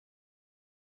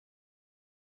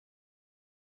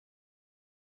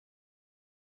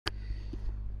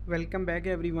Welcome back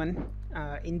everyone.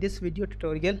 In this video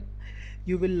tutorial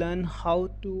you will learn how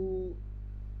to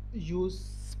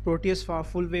use Proteus for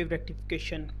full wave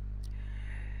rectification.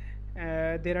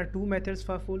 There are two methods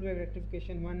for full wave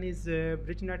rectification. One is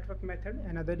bridge network method,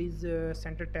 another is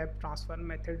center tap transfer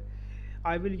method.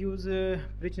 I will use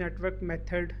bridge network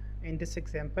method in this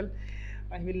example.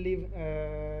 I will leave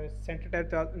center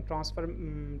tap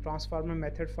transformer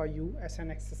method for you as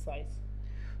an exercise.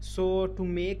 So to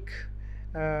make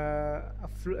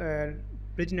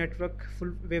bridge network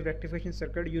full wave rectification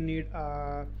circuit, you need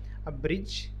a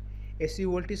bridge, AC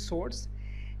voltage source,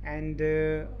 and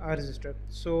a resistor.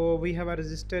 So we have a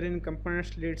resistor in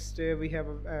components list. We have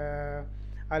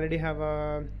already have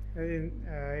a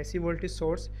AC voltage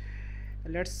source.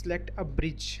 Let's select a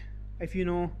bridge. If you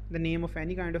know the name of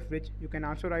any kind of bridge, you can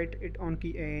also write it on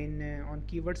on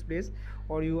keywords place,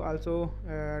 or you also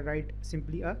write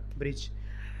simply a bridge.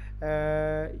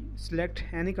 Select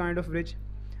any kind of bridge.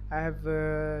 I have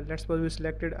let's suppose we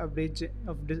selected a bridge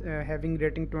of having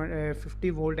rating 50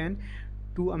 volt and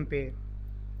 2 ampere.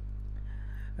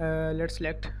 Let's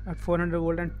select a 400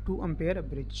 volt and 2 ampere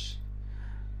bridge.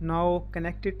 Now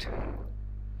connect it.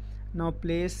 Now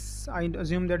place, I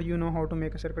assume that you know how to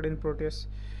make a circuit in Proteus.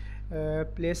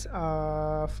 Place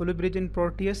a full bridge in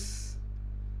Proteus.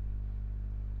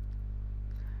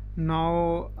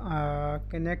 Now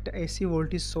connect AC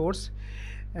voltage source.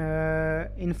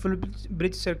 In full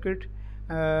bridge circuit,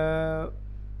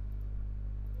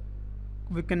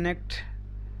 we connect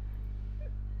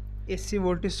AC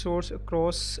voltage source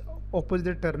across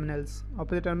opposite terminals.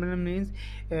 Opposite terminal means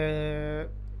where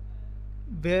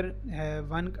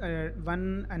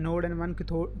one anode and one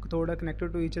cathode are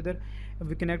connected to each other.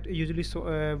 We connect usually,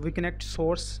 so we connect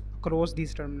source across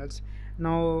these terminals.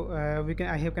 Now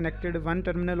I have connected one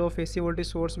terminal of AC voltage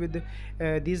source with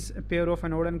this pair of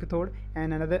anode and cathode,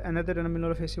 and another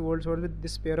terminal of AC voltage source with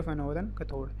this pair of anode and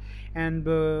cathode, and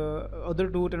other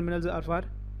two terminals are for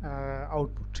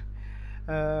output.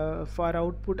 For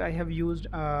output, I have used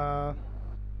a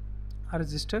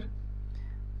resistor.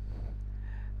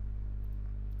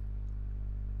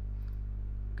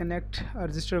 Connect a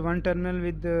resistor one terminal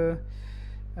with the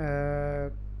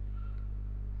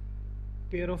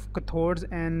pair of cathodes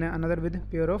and another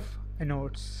with pair of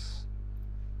anodes,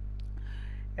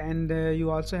 and you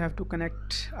also have to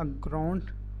connect a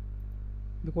ground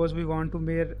because we want to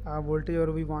measure voltage,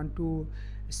 or we want to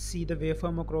see the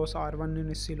waveform across R1 in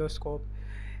oscilloscope.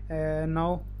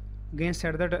 Now again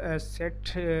set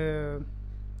the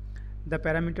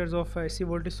parameters of AC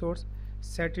voltage source.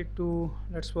 Set it to,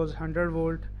 let's suppose, 100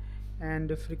 volt and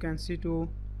the frequency to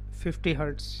 50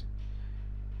 hertz.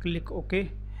 Click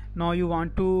OK. Now you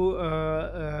want to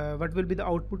what will be the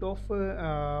output of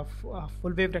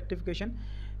full wave rectification.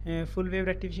 Full wave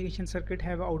rectification circuit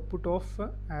have output of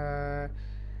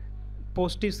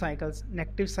positive cycles.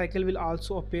 Negative cycle will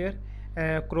also appear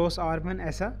across R1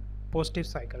 as a positive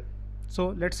cycle.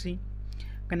 So let's see.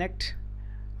 Connect.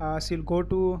 So you'll go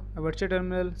to a virtual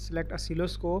terminal, select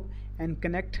oscilloscope, and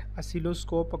connect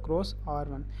oscilloscope across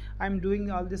R1. I'm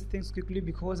doing all these things quickly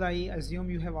because I assume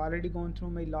you have already gone through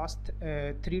my last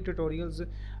 3 tutorials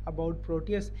about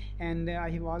Proteus, and I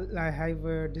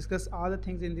have discussed all the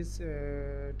things in this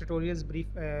tutorials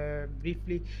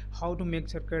briefly, how to make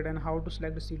circuit and how to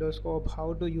select oscilloscope,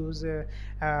 how to use a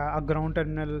ground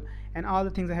terminal, and all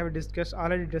the things I have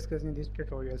already discussed in these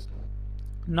tutorials.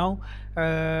 Now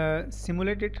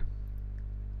simulate it.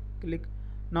 Click.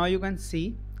 Now you can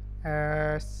see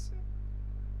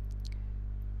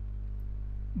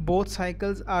both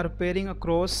cycles are pairing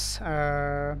across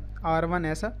R1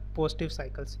 as a positive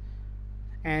cycles,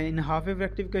 and in half wave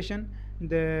rectification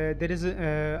there is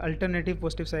alternative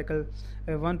positive cycle,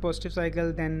 one positive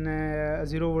cycle, then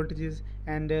 0 voltages,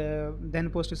 and then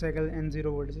positive cycle and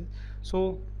 0 voltages.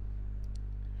 So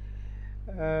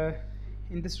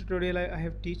in this tutorial I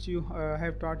have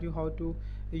taught you how to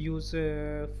use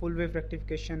full wave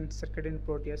rectification circuit in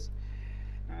Proteus.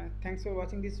 Thanks for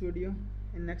watching this video.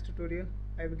 In next tutorial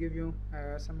I will give you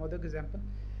some other example.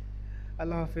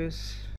 Allah Hafiz.